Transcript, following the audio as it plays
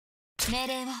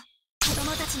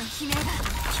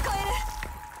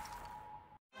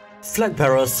Flag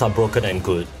bearers are broken and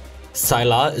good.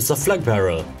 Saileach is a flag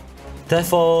bearer.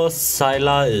 Therefore,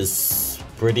 Saileach is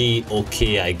pretty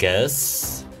okay, I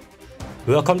guess.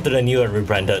 Welcome to the new and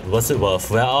rebranded What's It Worth,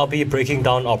 where I'll be breaking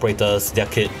down operators, their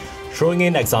kit, throwing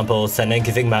in examples, and then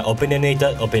giving my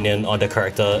opinionated opinion on the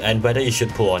character and whether you should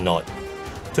pull or not.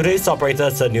 Today's operator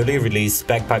is a newly released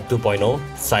Bagpipe 2.0,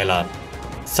 Saileach.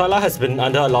 Saileach has been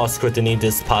under a lot of scrutiny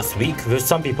this past week, with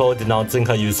some people denouncing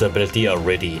her usability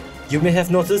already. You may have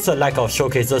noticed a lack of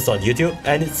showcases on YouTube,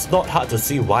 and it's not hard to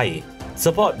see why.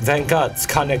 Support Vanguards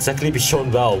can't exactly be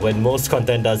shown well when most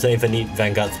content doesn't even need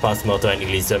Vanguards past Myrtle and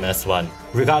Elysium S1.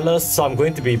 Regardless, so I'm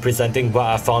going to be presenting what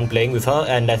I found playing with her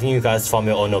and letting you guys form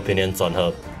your own opinions on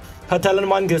her. Her talent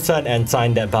 1 gives her an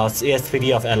ensign that buffs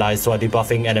ESPD of allies while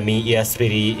debuffing enemy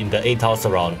ESPD in the 8th house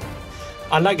around.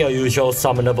 Unlike your usual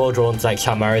summonable drones like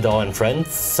Chamaridor and friends,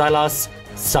 Saileach's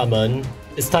summon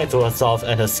is tied to herself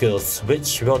and her skills,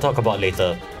 which we'll talk about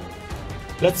later.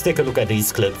 Let's take a look at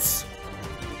these clips.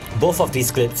 Both of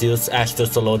these clips use Ashe to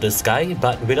solo this guy,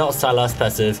 but without Saileach's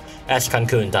passive, Ashe can't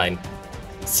kill in time.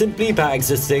 Simply by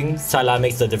existing, Saileach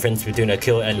makes the difference between a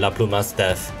kill and La Pluma's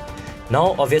death.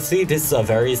 Now, obviously, this is a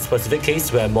very specific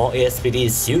case where more ASPD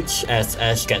is huge, as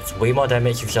Ashe gets way more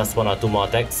damage with just 1 or 2 more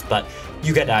attacks, but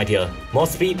you get the idea. More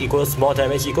speed equals more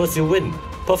damage equals you win.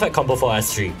 Perfect combo for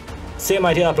S3. Same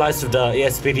idea applies to the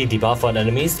ASPD debuff on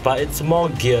enemies, but it's more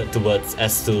geared towards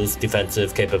S2's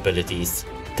defensive capabilities.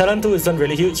 Talent 2 isn't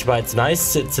really huge, but it's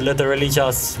nice. It's literally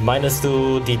just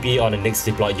 -2 DP on a next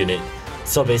deployed unit.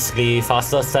 So basically,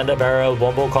 faster Standardbearer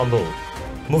wombo combo.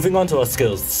 Moving on to her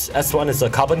skills. S1 is a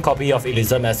carbon copy of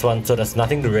Elysium S1, so there's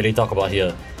nothing to really talk about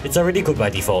here. It's already good by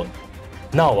default.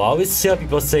 Now, I always hear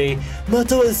people say,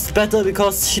 Myrtle is better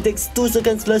because she takes 2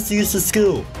 seconds less to use the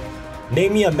skill.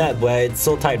 Name me a map where it's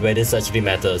so tight where this actually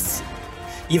matters.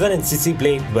 Even in CC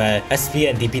Blade, where SP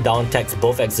and DP down tags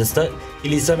both existed,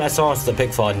 Elysium S1 was the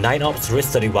pick for 9 ops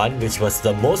risk 31, which was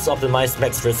the most optimized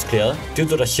max risk clear due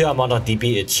to the sheer amount of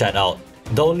DP it shed out.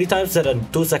 The only times that a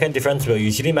 2-second difference will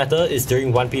usually matter is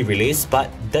during 1P release, but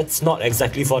that's not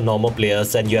exactly for normal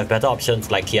players and you have better options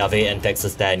like Kiave and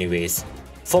Texas there anyways.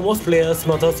 For most players,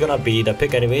 Myrtle's gonna be the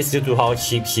pick anyways due to how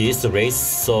cheap she is to race,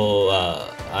 so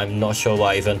I'm not sure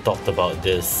why I even talked about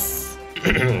this.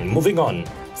 Moving on.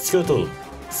 Skill 2.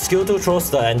 Skill 2 throws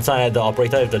the ensign at the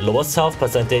operator with the lowest health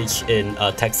percentage in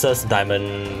a Texas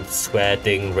Diamond Square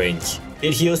thing range.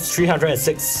 It heals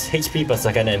 306 HP per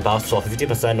second and buffs for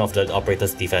 50% of the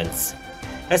operator's defense.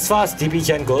 As far as DP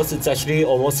gen goes, it's actually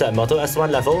almost at Myrtle S1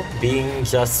 level, being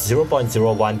just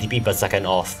 0.01 DP per second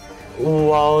off.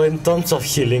 While in terms of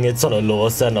healing, it's on the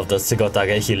lowest end of the single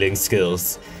target healing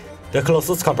skills. The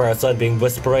closest comparison being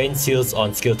Whisper's heals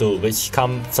on skill 2, which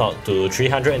comes out to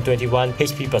 321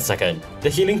 HP per second. The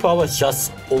healing power is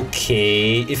just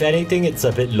okay, if anything it's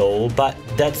a bit low, but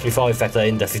that's before we factor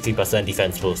in the 50%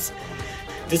 defense boost.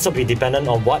 This will be dependent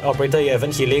on what operator you're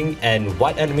even healing and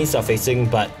what enemies you're facing,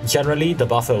 but generally the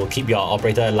buffer will keep your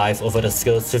operator alive over the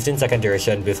skill's 15-second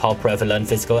duration with how prevalent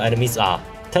physical enemies are.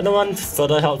 Talent 1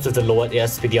 further helps with the lowered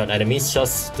ASPD on enemies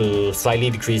just to slightly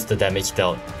decrease the damage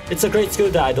dealt. It's a great skill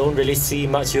that I don't really see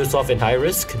much use of in high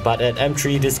risk, but at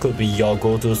M3 this could be your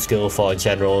go-to skill for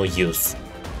general use.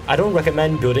 I don't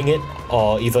recommend building it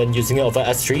or even using it over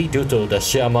S3 due to the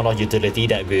sheer amount of utility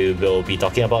that we will be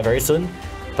talking about very soon.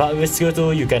 But with skill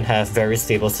 2 you can have very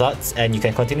stable starts and you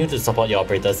can continue to support your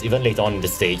operators even later on in the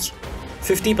stage.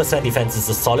 50% defense is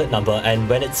a solid number, and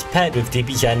when it's paired with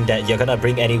DP gen that you're gonna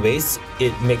bring anyways,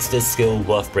 it makes this skill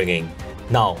worth bringing.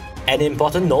 Now, an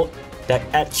important note that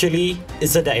actually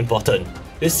isn't that important.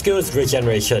 This skill is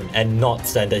regeneration and not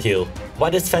standard heal.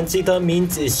 What this fancy term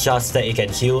means is just that it can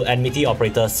heal enmity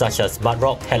operators such as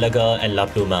Mudrock, Helliger, and La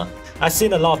Pluma. I've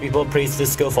seen a lot of people praise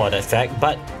this skill for that fact,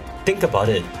 but think about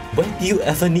it. When do you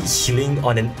ever need healing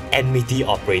on an enmity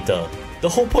operator? The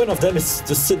whole point of them is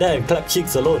to sit there and clap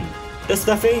cheeks alone. There's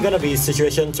definitely gonna be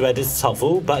situations where this is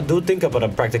helpful, but do think about the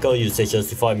practical usages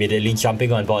before immediately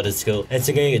jumping on board the skill and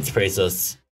singing its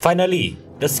praises. Finally,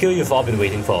 the skill you've all been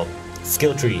waiting for.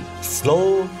 Skill 3.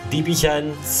 Slow, DP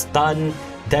gen, stun,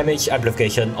 damage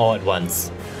amplification all at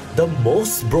once. The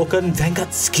most broken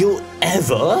Vanguard skill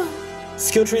ever?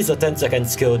 Skill 3 is a 10-second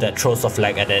skill that throws a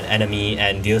flag at an enemy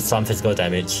and deals some physical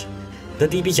damage. The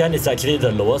DP gen is actually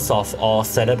the lowest of all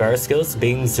Standardbearer skills,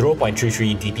 being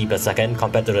 0.33 DP per second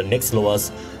compared to the next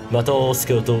lowest, Myrtle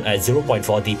skill 2 at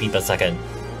 0.4 DP per second.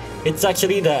 It's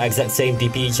actually the exact same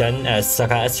DP gen as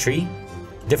Saga S3,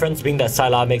 difference being that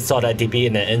Saileach makes all that DP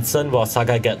in an instant while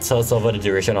Saga gets hers over the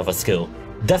duration of a skill.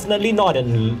 Definitely not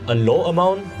in a low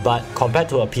amount, but compared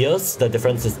to her peers, the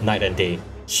difference is night and day.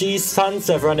 She stuns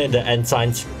everyone in the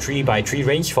Ensign's 3x3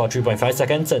 range for 3.5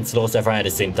 seconds and slows everyone at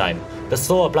the same time. The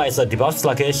slow applies a debuff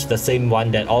sluggish, the same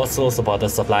one that all slow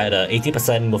supporters apply at a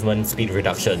 80% movement speed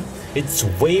reduction. It's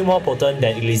way more potent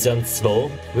than Elysium's slow,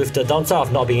 with the downside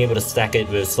of not being able to stack it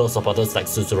with slow supporters like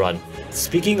Suzerain.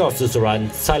 Speaking of Suzerain,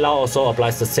 Saileach also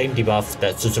applies the same debuff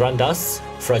that Suzerain does,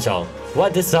 Fragile.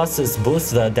 What this does is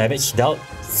boost the damage dealt,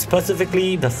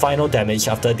 specifically the final damage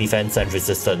after defense and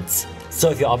resistance. So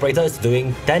if your operator is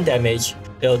doing 10 damage,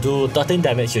 it'll do 13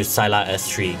 damage with Saileach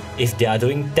S3. If they are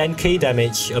doing 10k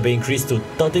damage, it'll be increased to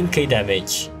 13k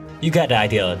damage. You get the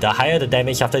idea, the higher the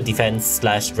damage after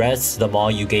defense/res, the more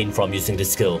you gain from using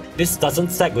this skill. This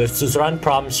doesn't stack with Suzerain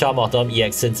Pram Shah Mortem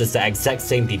EX since it's the exact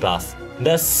same debuff.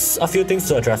 There's a few things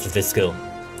to address with this skill.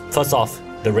 First off,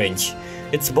 the range.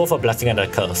 It's both a blessing and a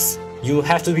curse. You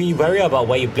have to be wary about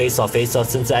where you place your phaser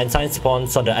since the ensign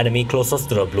spawns on the enemy closest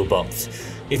to the blue box.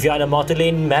 If you're on a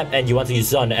multi-lane map and you want to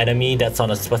use it on an enemy that's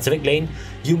on a specific lane,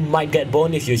 you might get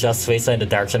boned if you just phaser in the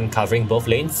direction covering both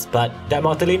lanes, but that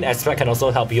multi-lane aspect can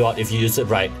also help you out if you use it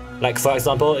right. Like for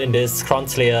example in this Crown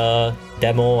Slayer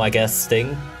demo I guess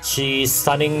thing, she's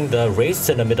stunning the Wraiths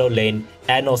in the middle lane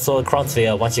and also Crown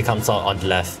Slayer once she comes out on the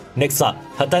left. Next up,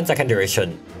 her 10-second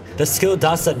duration. The skill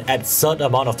does an absurd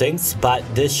amount of things, but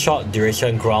this short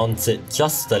duration grounds it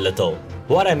just a little.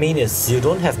 What I mean is, you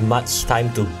don't have much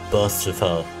time to burst with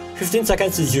her. 15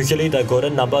 seconds is usually the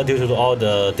golden number due to all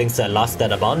the things that last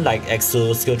that amount like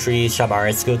X2, Skill 3,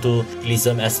 Shamara Skill 2,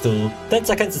 Elysium S2. 10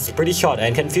 seconds is pretty short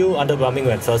and can feel underwhelming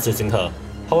when first using her.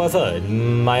 However,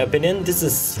 in my opinion, this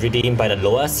is redeemed by the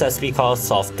lowest SP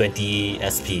cost of 20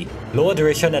 SP. Lower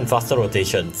duration and faster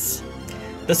rotations.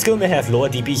 The skill may have lower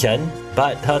DP gen,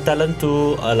 but her talent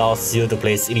 2 allows you to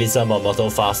place Elysium or Myrtle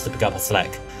fast to pick up her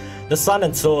slack. The stun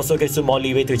and slow also gives you more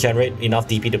leeway to generate enough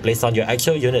DP to place on your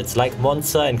actual units like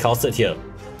Monster and Calcet here.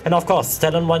 And of course,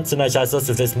 talent 1 synergizes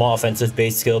with this more offensive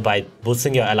based skill by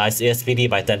boosting your allies' ASPD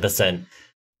by 10%.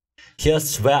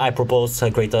 Here's where I propose her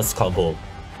greatest combo.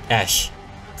 Ashe.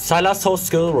 Saileach's whole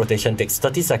skill rotation takes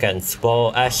 30 seconds,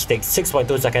 while Ashe takes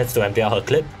 6.2 seconds to empty out her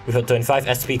clip with a 25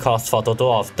 SP cost for a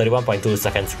total of 31.2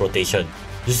 seconds rotation.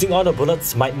 Using all the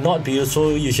bullets might not be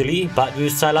useful usually, but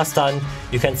with Saileach's stun,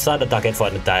 you can stun the target for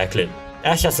an entire clip.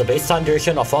 Ashe has a base stun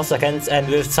duration of 4 seconds, and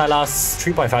with Saileach's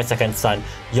 3.5 second stun,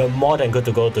 you're more than good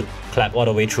to go to clap all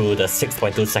the way through the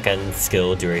 6.2 second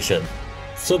skill duration.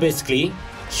 So basically,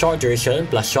 short duration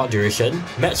plus short duration,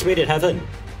 match made in heaven.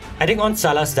 Adding on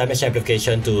Saileach's damage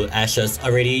amplification to Ashe's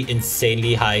already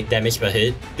insanely high damage per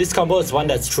hit, this combo is one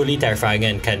that's truly terrifying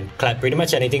and can clap pretty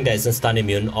much anything that isn't stun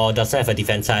immune or doesn't have a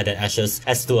defense higher than Ashe's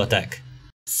S2 attack.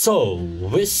 So,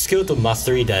 which skill to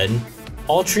mastery then?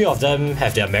 All three of them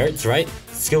have their merits, right?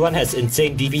 Skill 1 has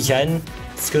insane DP gen,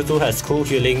 Skill 2 has cool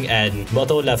healing and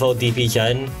Myrtle level DP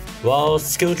gen, while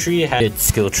Skill 3 has its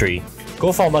Skill 3.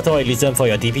 Go for Myrtle Elysium for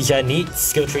your DP gen needs.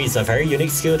 Skill 3 is a very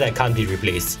unique skill that can't be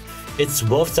replaced. It's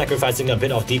worth sacrificing a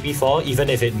bit of DP for, even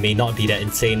if it may not be that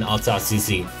insane outside of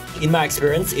CC. In my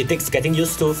experience, it takes getting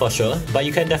used to for sure, but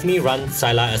you can definitely run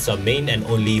Saileach as your main and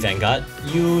only Vanguard.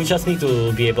 You just need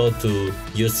to be able to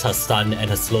use her stun and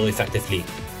her slow effectively.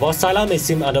 While Saileach may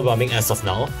seem underwhelming as of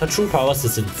now, her true prowess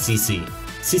is in CC.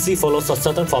 CC follows a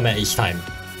certain format each time.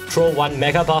 Throw one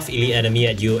mega buff elite enemy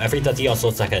at you every 30 or so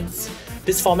seconds.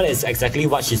 This format is exactly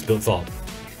what she's built for.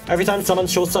 Every time someone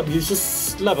shows up, you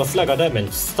just slap a flag on them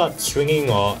and start swinging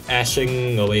or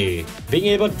ashing away. Being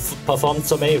able to perform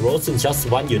so many roles in just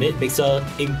one unit makes her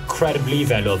incredibly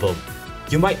valuable.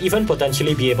 You might even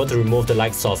potentially be able to remove the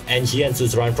likes of Angie and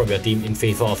Suzerain from your team in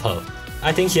favor of her.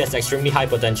 I think she has extremely high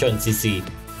potential in CC,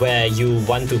 where you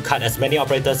want to cut as many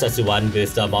operators as you want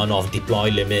with the amount of deploy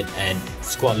limit and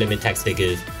squad limit tags they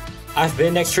give. I've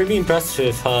been extremely impressed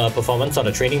with her performance on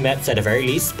the training maps at the very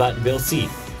least, but we'll see.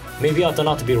 Maybe I'll turn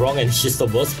out to be wrong and she's the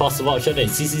worst possible option in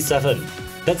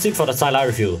CC7. That's it for the Saileach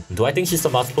review. Do I think she's a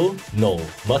must pull? No.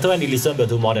 Myrtle and Elysium will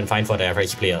do more than fine for the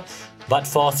average player. But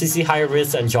for CC high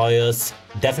risk enjoyers,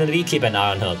 definitely keep an eye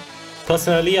on her.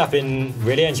 Personally, I've been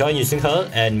really enjoying using her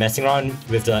and messing around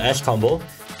with the Ashe combo,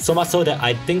 so much so that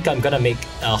I think I'm gonna make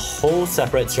a whole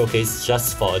separate showcase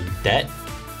just for that.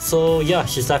 So yeah,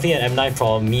 she's definitely an M9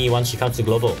 for me once she comes to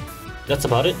global. That's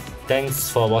about it. Thanks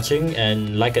for watching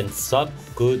and like and sub.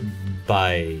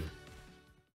 Goodbye.